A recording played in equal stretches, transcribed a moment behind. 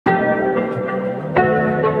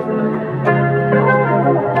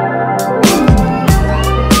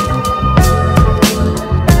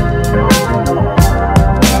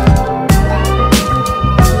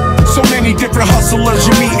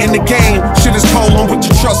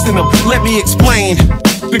trust in him. Let me explain.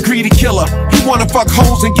 The greedy killer, he wanna fuck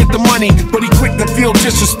hoes and get the money, but he quick to feel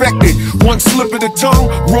disrespected. One slip of the tongue,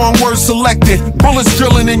 wrong word selected. Bullets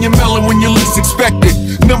drilling in your melon when you least expect it.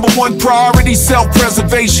 Number one priority,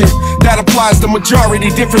 self-preservation. That applies to majority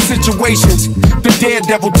different situations. The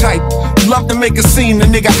daredevil type, love to make a scene, the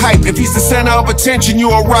nigga hype. If he's the center of attention,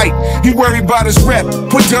 you alright. He worry about his rep.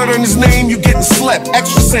 Put dirt on his name, you getting slept.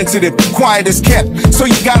 Extra sensitive, quiet as kept. So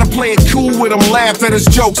you gotta play it cool with him, laugh at his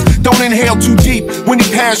jokes. Don't inhale too deep when he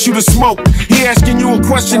pass you the smoke. He asking you a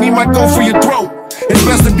question, he might go for your throat. It's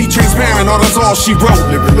best to be transparent, or that's all she wrote.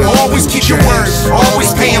 Always keep your word,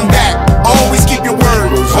 always pay him back. Always keep your word,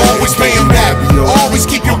 always pay him back. Always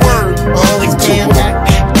keep your word, always pay him back.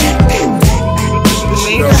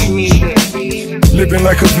 Living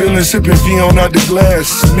like a villain, sipping Vion out the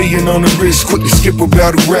glass. Million on the wrist, quick to skip a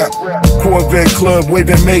battle rap. Corvette club,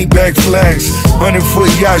 waving Maybach flags.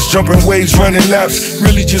 100-foot yachts, jumping waves, running laps.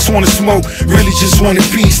 Really just wanna smoke, really just want a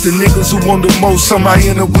piece. The niggas who want the most, some I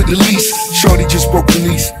end up with the least. Shorty just broke the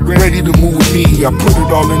lease, ready to move with me. I put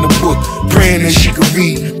it all in the book, praying that she could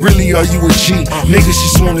read. Really, are you a G? Niggas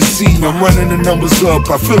just wanna see. I'm running the numbers up,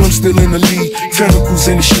 I feel I'm still in the lead. Tentacles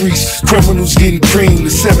in the streets, criminals getting cream.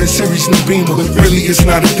 The 7 Series new Beamer, really it's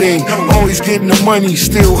not a thing. Always getting the money,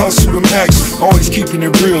 still hustle the max. Always keeping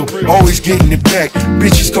it real, always getting it back.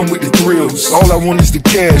 Bitches come with the thrills, all I want is the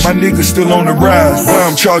cash. My niggas still on the rise, why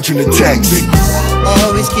I'm charging the tax.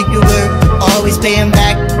 Always keep your word, always pay him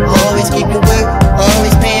back. Always keep your word,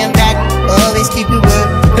 always pay him back. Always keep your word.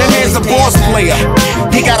 That man's a boss player,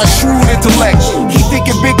 he got a shrewd intellect. He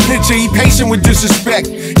thinking big picture, he patient with disrespect.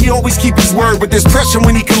 He always keep his word, but there's pressure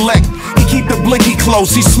when he collect. He keep the blicky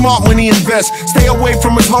close, he's smart when he invests. Stay away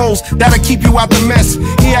from his hoes, that'll keep you out the mess.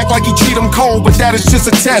 He act like he treat him cold, but that is just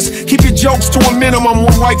a test. Keep your jokes to a minimum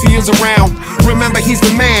when wifey is around. Remember he's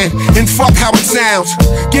the man, and fuck how it sounds.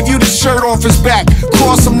 Give you the shirt off his back,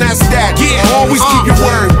 cross him, that's that. Yeah, always keep your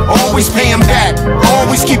word, always pay him back.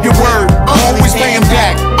 Always keep your word, always pay him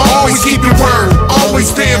back. Always keep your word,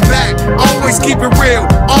 always pay him back. Always keep it real,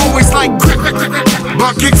 always like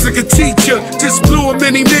my kicks like a teacher. Just blew a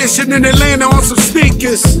mini mission in Atlanta on some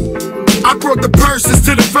sneakers. I brought the purses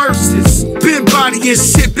to the verses. Been body and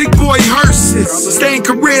shit, big boy hearses. Staying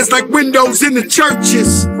careers like windows in the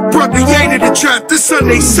churches. Brought the A to the trap, the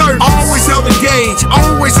Sunday service. Always held the gauge,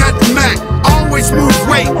 always had the Mac. Always move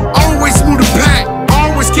weight, always move the pack.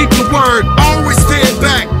 Always keep your word, always pay it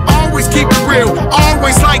back. Always keep it real,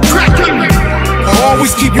 always like crack.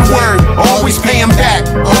 Always keep your word, always pay him back.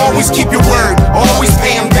 Always keep your word, always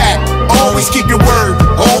pay him back. Always keep your